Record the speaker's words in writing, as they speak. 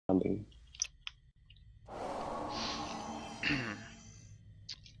something.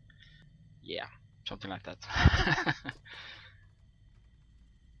 Yeah, something like that.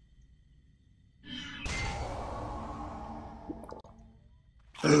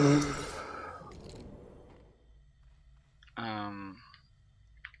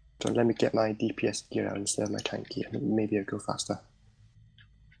 So let me get my DPS gear out instead of my tank gear. Maybe I'll go faster.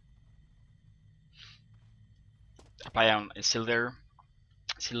 Buy a Silver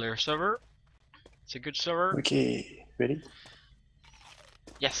server. It's a good server. Okay, ready?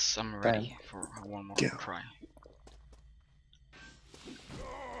 Yes, I'm ready for one more try.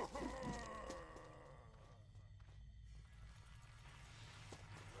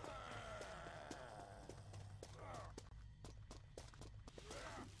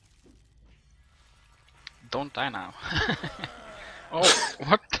 Don't die now. Oh,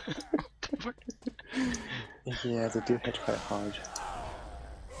 what? What the fuck? Yeah, they do hit quite hard.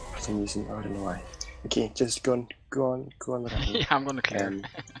 For some reason, I don't know why. Okay, just go on with that. Yeah, I'm gonna clear.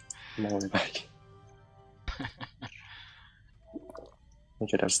 I'm all the way back.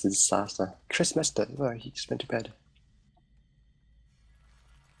 Okay, that was a disaster. Chris missed it. Oh, he just went to bed.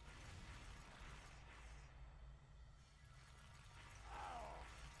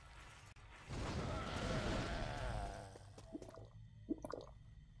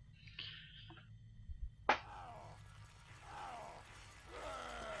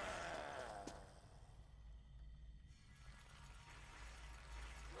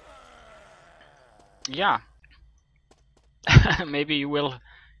 Yeah. Maybe you will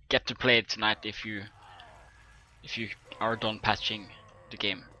get to play it tonight if you are done patching the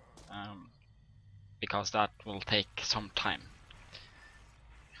game, because that will take some time.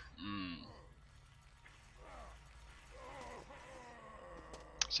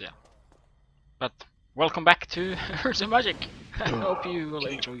 So yeah, but welcome back to Hearts and Magic. I hope you will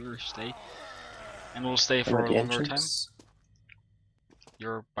enjoy your stay, and we'll stay for a longer time.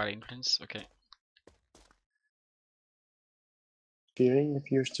 You're by the entrance, okay. Fearing if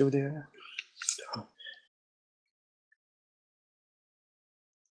you're still there.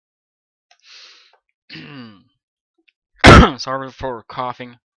 Sorry for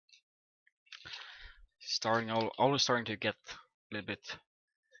coughing. Always starting to get a little bit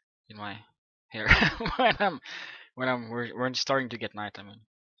in my hair when we're starting to get night. I mean,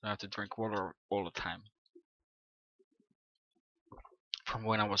 I have to drink water all the time from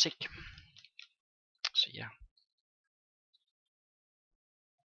when I was sick. So yeah.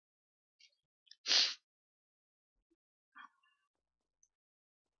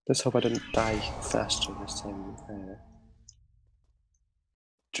 Let's hope I didn't die faster this time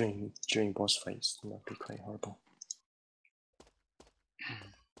during boss fights. That would be quite horrible.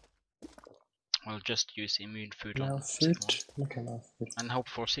 We'll just use immune food now on food. Sigil. Okay, now food. And hope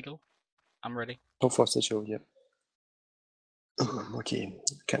for Sigil. I'm ready. Hope for Sigil, yep. Okay,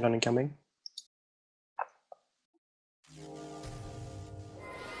 countdown incoming.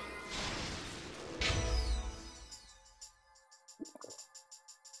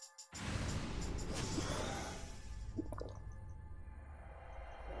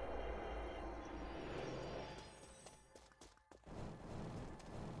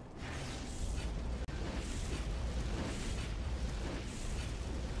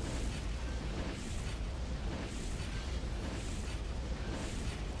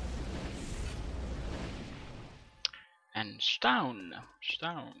 And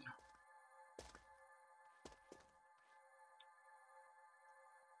down.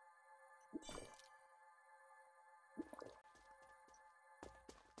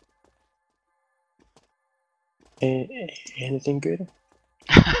 Anything good?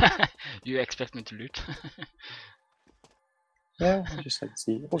 You expect me to loot? Yeah, I just like to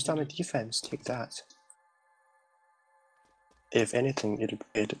see. Oh, damn defense, take that. If anything,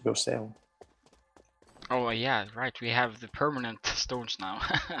 it will sell. Oh yeah, right. We have the permanent stones now.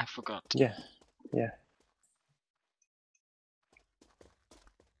 I forgot. Yeah.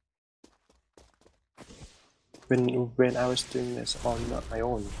 When I was doing this on my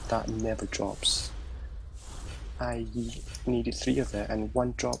own, that never drops. I needed 3 of it, and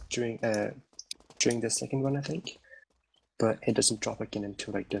 1 dropped during the second one, I think. But it doesn't drop again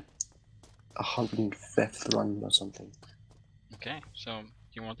until like the 105th run or something. Okay, so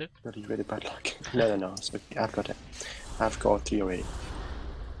you want it? Really bad luck. No. So I've got it. I've got 3 already.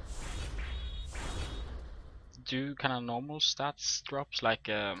 Do kind of normal stats drops like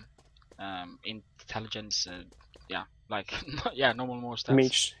intelligence? Yeah, like yeah, normal more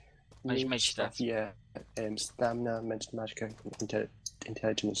stats. Mage stuff, stats. yeah. Stamina, magic,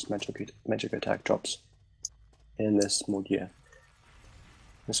 intelligence, magic attack drops in this mode, yeah.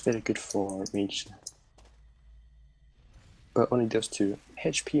 It's very good for mage. But only those two.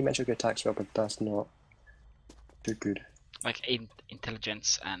 HP magic attacks well, but that's not too good. Like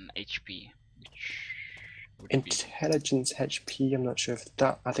intelligence and HP, which would intelligence be... HP, I'm not sure if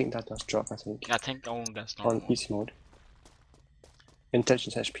that. I think that does drop. I think only that's normal. On easy mode.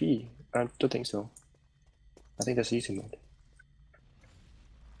 Intelligence HP? I don't think so. I think that's easy mode.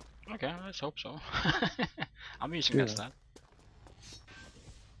 Okay, let's hope so. I'm using that stat.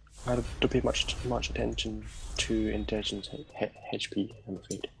 I don't pay much attention to intelligence HP, I'm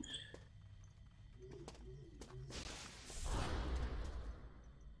afraid.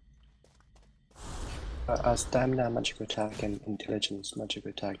 A stamina magic attack and intelligence magic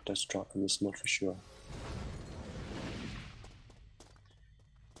attack does drop in this mode for sure.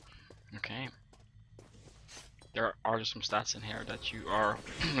 Okay. There are some stats in here that you are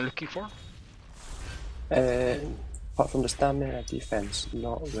looking for? Apart from the stamina defense,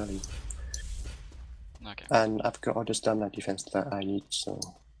 not really. Okay. And I've got all the stamina defense that I need, so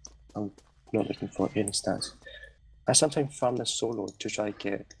I'm not looking for any stats. I sometimes farm the solo to try to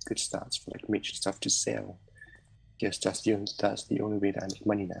get good stats for like mage stuff to sell. Yes, that's the only way that I make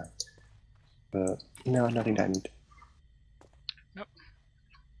money now. But no, nothing that I need. Nope.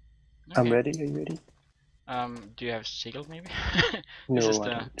 Okay. I'm ready. Are you ready? Do you have Sigil maybe? No, I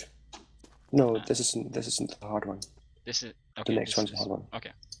don't. No, this isn't the hard one. This is okay. The next one's the hard one.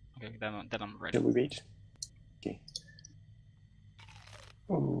 Okay. Okay, then I'm ready. Shall we wait? Okay.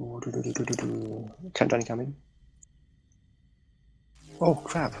 Oh, countdown coming. Oh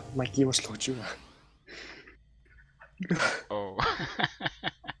crap! My gear was low too. Oh.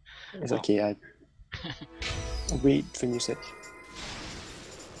 It's okay. I wait for music.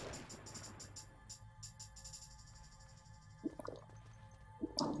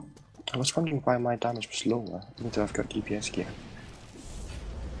 I was wondering why my damage was lower, even though I've got DPS gear.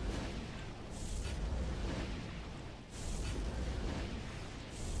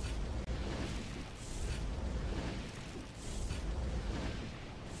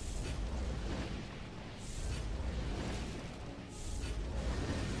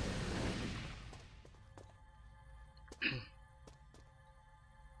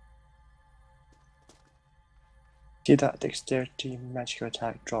 See that dexterity magic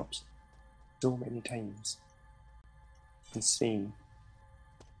attack drops so many times. Insane.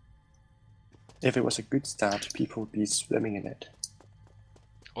 If it was a good stat, people would be swimming in it.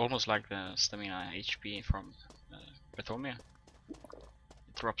 Almost like the stamina HP from Bathomia.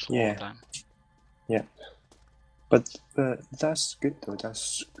 It drops all the time. Yeah. But that's good though,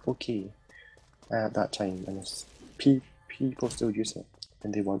 that's okay at that time, and people still use it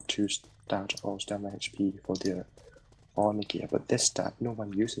when they want to start or stamina HP for their armor gear, but this stat no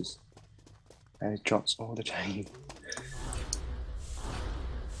one uses, and it drops all the time.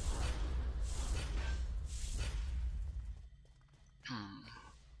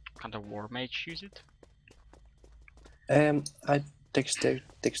 Can't a war mage use it? I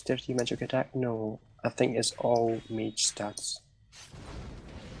dexterity magic attack? No, I think it's all mage stats.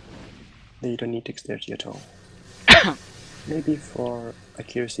 They don't need dexterity at all. Maybe for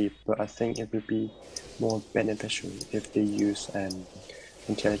accuracy, but I think it would be more beneficial if they use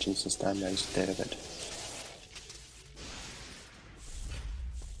intelligence and stamina instead of it.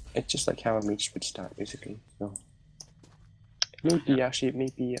 It's just like how a mage would start, basically. So maybe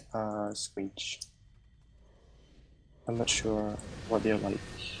maybe a screech. I'm not sure what they're like.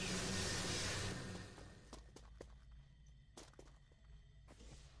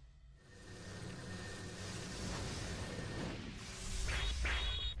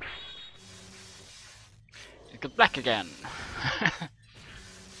 It got black again.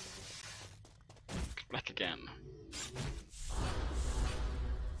 Black again.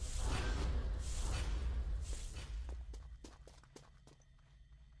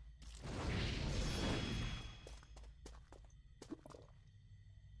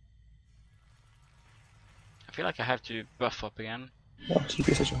 I feel like I have to buff up again. Oh,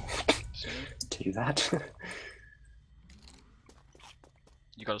 TP sigil. Take that.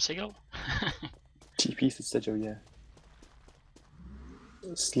 You got a sigil? TP sigil, yeah.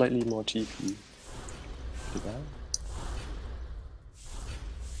 Slightly more TP. Do that.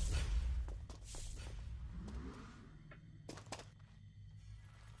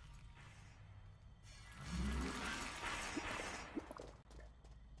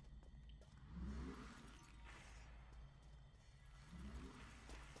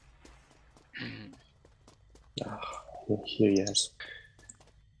 Here he is.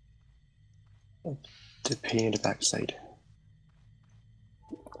 The pain in the backside.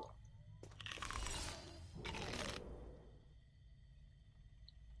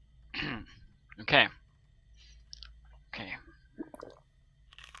 Okay. Okay.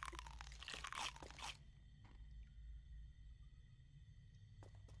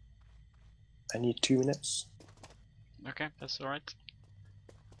 I need 2 minutes. Okay, that's alright.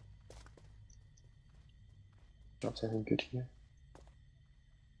 Drop something good here.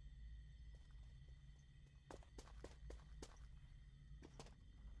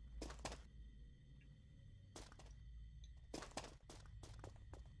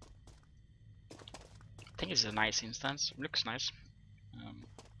 I think it's a nice instance. Looks nice.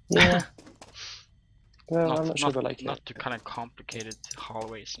 Yeah. Well, I'm not sure not, if I like not it. too kind of complicated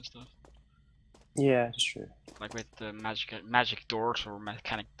hallways and stuff. Yeah, that's true. Like with the magic doors or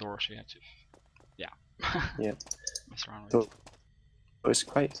mechanic doors, you have to, yeah. Yeah. Mess around with. So it's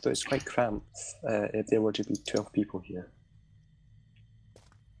quite cramped if there were to be 12 people here.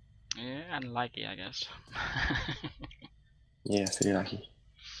 Yeah, unlucky, I guess. Yeah, very lucky.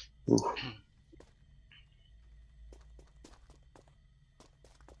 Ooh.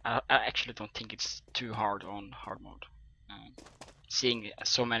 I actually don't think it's too hard on hard mode. Seeing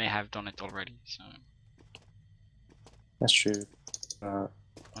so many have done it already, so. That's true. On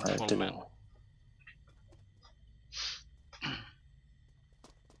I full don't man. know.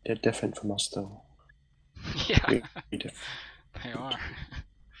 They're different from us though. Yeah, Really different. they are.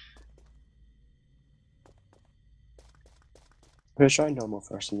 We'll try normal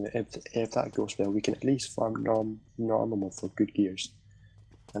first, and if that goes well, we can at least farm normal for good gears,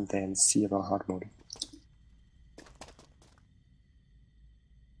 and then see about hard mode.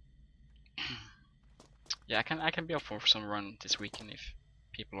 Yeah, I can be up for some run this weekend if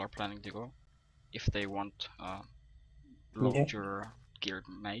people are planning to go. If they want low your geared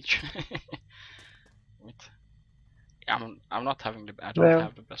mage. With I'm not having the I don't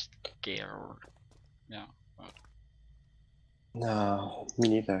have the best gear or yeah. But... No, me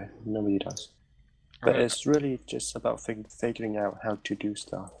neither. Nobody does. But it's really just about figuring out how to do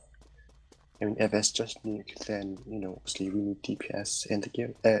stuff. I mean, if it's just nuke, then obviously we need DPS in the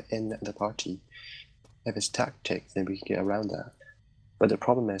gear in the party. If it's tactic, then we can get around that. But the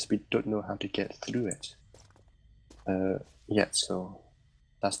problem is we don't know how to get through it yet, so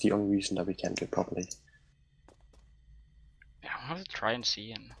that's the only reason that we can't do it properly. Yeah, I'll have to try and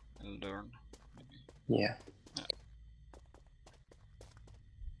see and learn. Maybe. Yeah.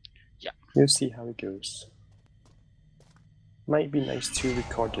 Yeah. We'll see how it goes. Might be nice to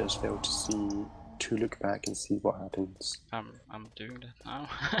record it as well to look back and see what happens. I'm doing that now.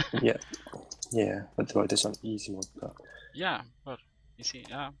 yeah, but this on easy mode. But... Yeah, but you see,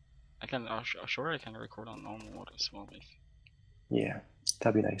 yeah, I can sure I can record on normal mode as well if. Yeah,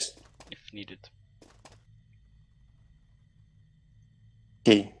 that'd be nice. If needed.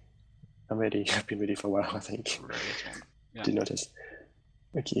 Okay, I'm ready. I've been ready for a while, I think. Ready as well. Yeah. Do you notice?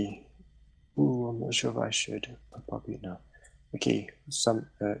 Okay. Ooh, I'm not sure if I should. I'll probably no. Okay, some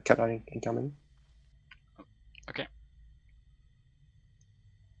countdown incoming. Okay.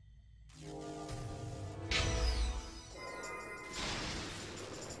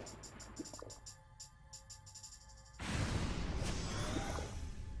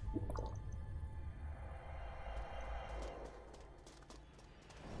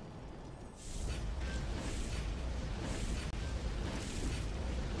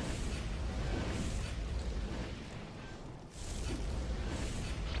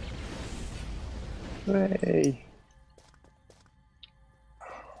 Hooray!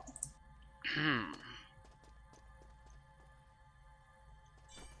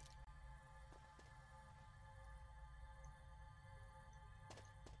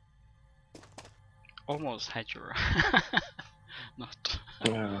 Almost had your not.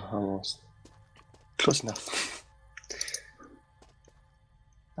 Almost. Close enough.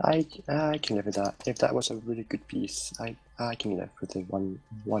 I can live with that. If that was a really good piece, I can live with the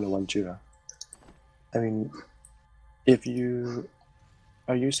 101 Jura. I mean, if you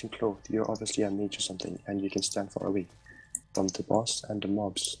are using cloth, you're obviously a mage or something, and you can stand far away from the boss and the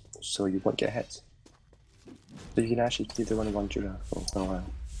mobs, so you won't get hit. So you can actually keep the 101 Jura for a while.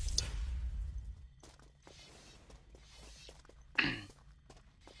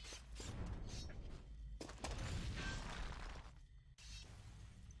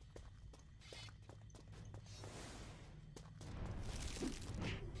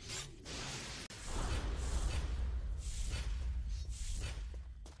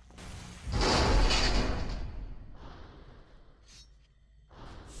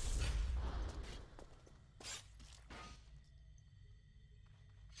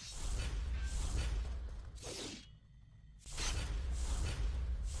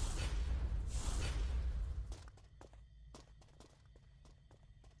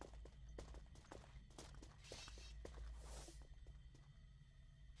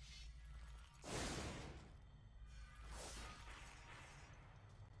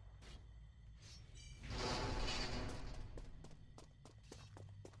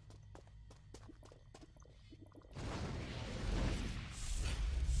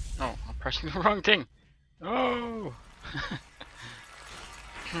 pressing the wrong thing. Oh.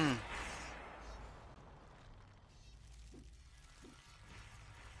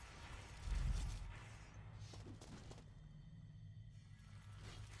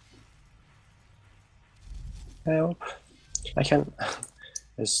 Help! I can't.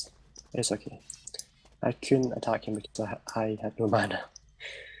 It's okay. I couldn't attack him because I had no mana.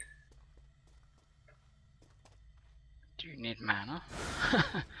 Do you need mana?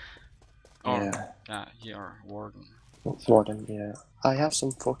 Yeah, you're warden. Warden, yeah. I have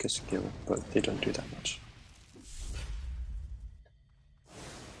some focus skill, but they don't do that much.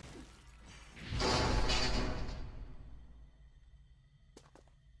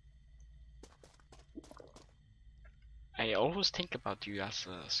 I always think about you as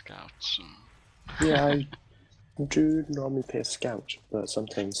a scout. So. Yeah, I do normally play a scout, but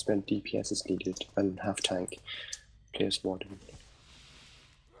sometimes when DPS is needed and half tank, play as warden.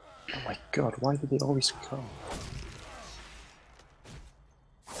 Oh my god, why do they always come?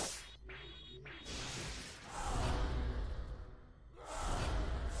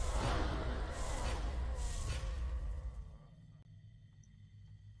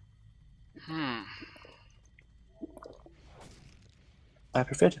 I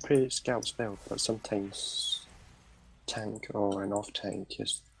prefer to play scout spell, but sometimes tank or an off tank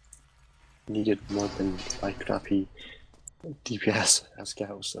is needed more than my crappy DPS as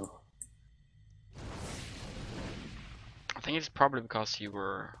scout, so. I think it's probably because you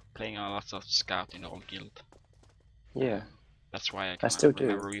were playing a lot of scout in the old guild. Yeah. That's why I still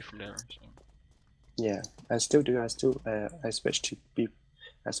remember do. you from there. So. Yeah, I still do. I switched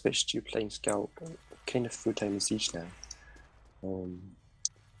to playing scout kind of full time in Siege now.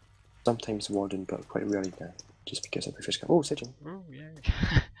 Sometimes warden, but quite rarely now. Just because I prefer scout. Oh, Sigil. Oh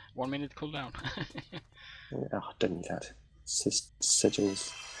yeah. 1 minute cooldown. Oh, don't need that.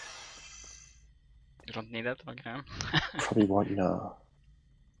 Sigils. You don't need that, okay? Probably won't. No.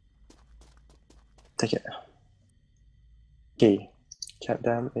 Take it. Okay.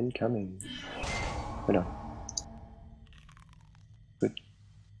 Countdown incoming. Oh no. Good.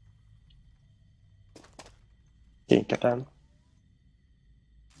 Okay, countdown.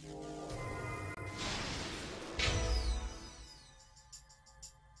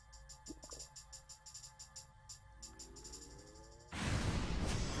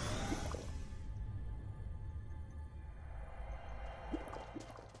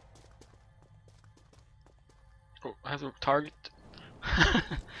 Oh, I have to target.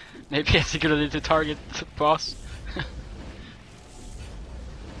 Maybe it's a good idea to target the boss.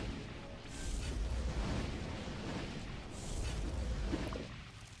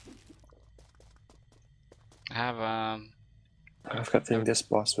 I have I've got a feeling this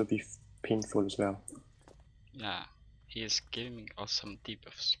boss will be painful as well. Yeah, he is giving us some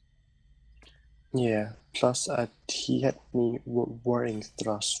debuffs. Yeah, plus he hit me Whirring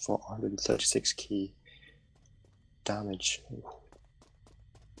Thrust for 136k damage. Ooh.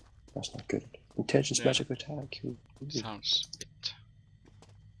 That's not good. Intentions magic attack. Ooh. Sounds a bit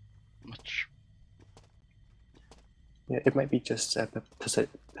much. Yeah, it might be just a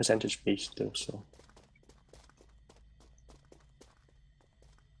percentage based though, so.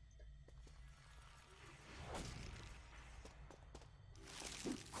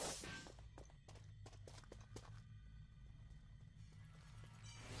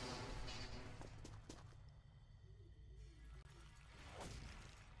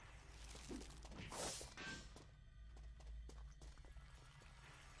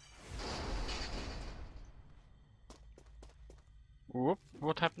 Whoop,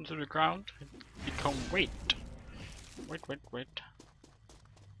 what happened to the ground? It become weight. Wait.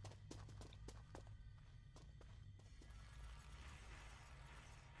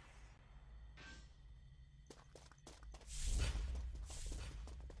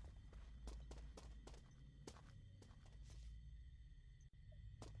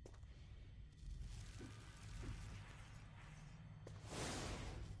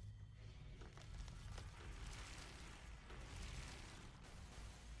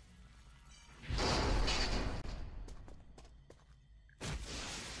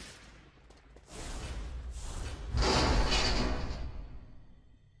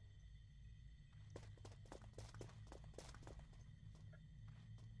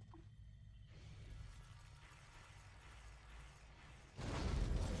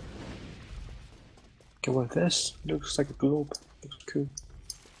 Go with this. Looks like a globe. Looks cool.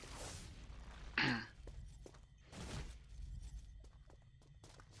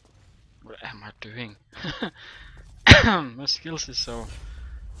 What am I doing? My skills is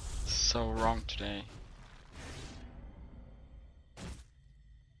so wrong today.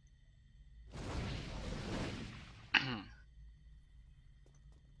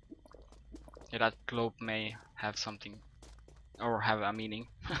 that globe may have something, or have a meaning,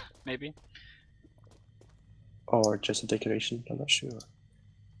 maybe. Or just a decoration, I'm not sure.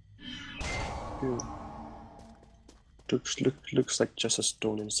 Ooh. Looks like just a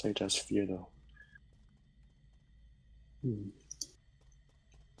stone inside a sphere though. Yeah.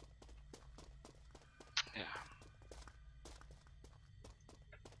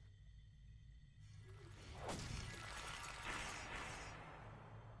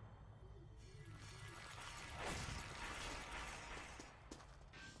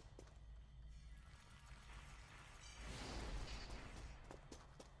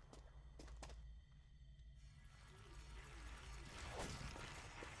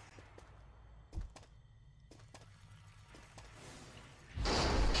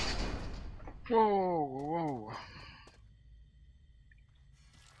 Whoa, whoa.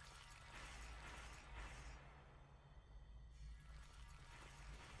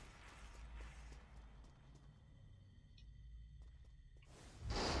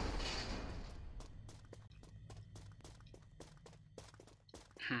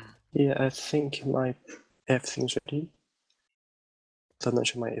 Yeah, I think my everything's ready. So I'm not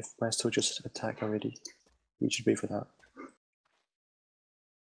sure if my soldiers attack already. We should wait for that.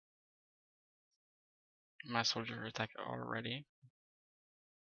 My soldier attack already.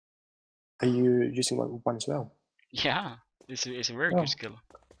 Are you using one as well? Yeah, it's a very good skill.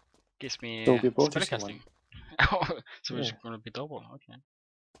 Gives me so we're both spellcasting. So it's gonna be double. Okay.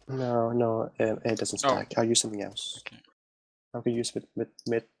 No, it doesn't stack. I'll use something else. Okay. I'll use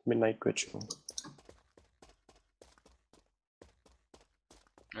midnight ritual.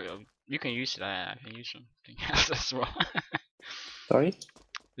 You can use it. I can use something else as well. Sorry?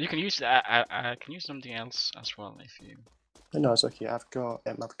 You can use that. I can use something else as well if you. No, it's okay. I've got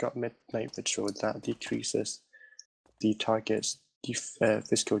midnight ritual that decreases the target's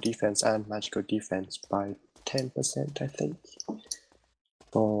physical defense and magical defense by 10%, I think,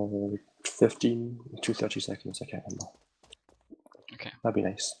 for 15 to 30 seconds. I can't remember. Okay. That'd be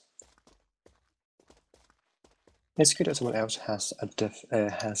nice. It's good that someone else has a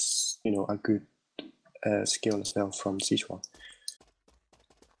a good skill as well from Sichuan.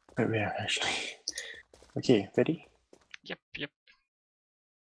 Quite rare, actually. Okay, ready? Yep.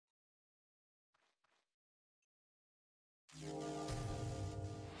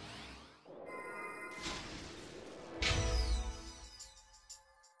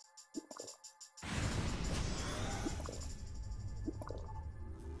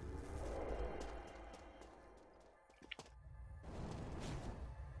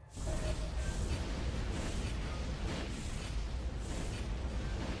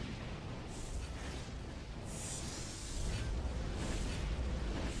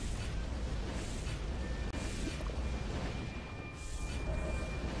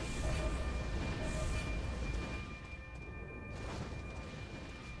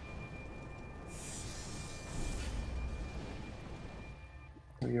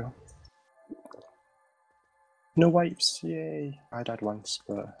 There we go. No wipes, yay! I died once,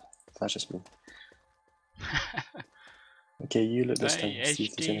 but that's just me. Okay, you look this time. See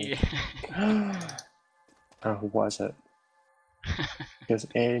if there's anything. What is it? Because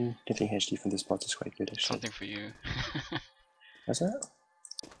anything HD from this bot is quite good, actually. Something for you. Is it?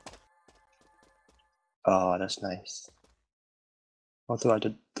 Oh, that's nice. Although I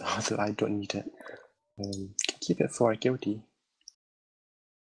don't need it. Keep it for guilty.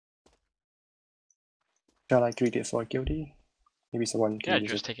 Shall I greet it for guilty? Maybe someone can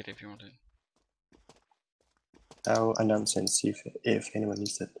use just it. take it if you want it. I'll announce it and see if anyone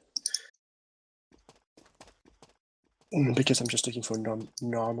needs it. Because I'm just looking for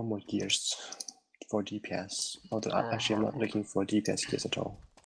normal gears for DPS. Although actually I'm not looking for DPS gears at all.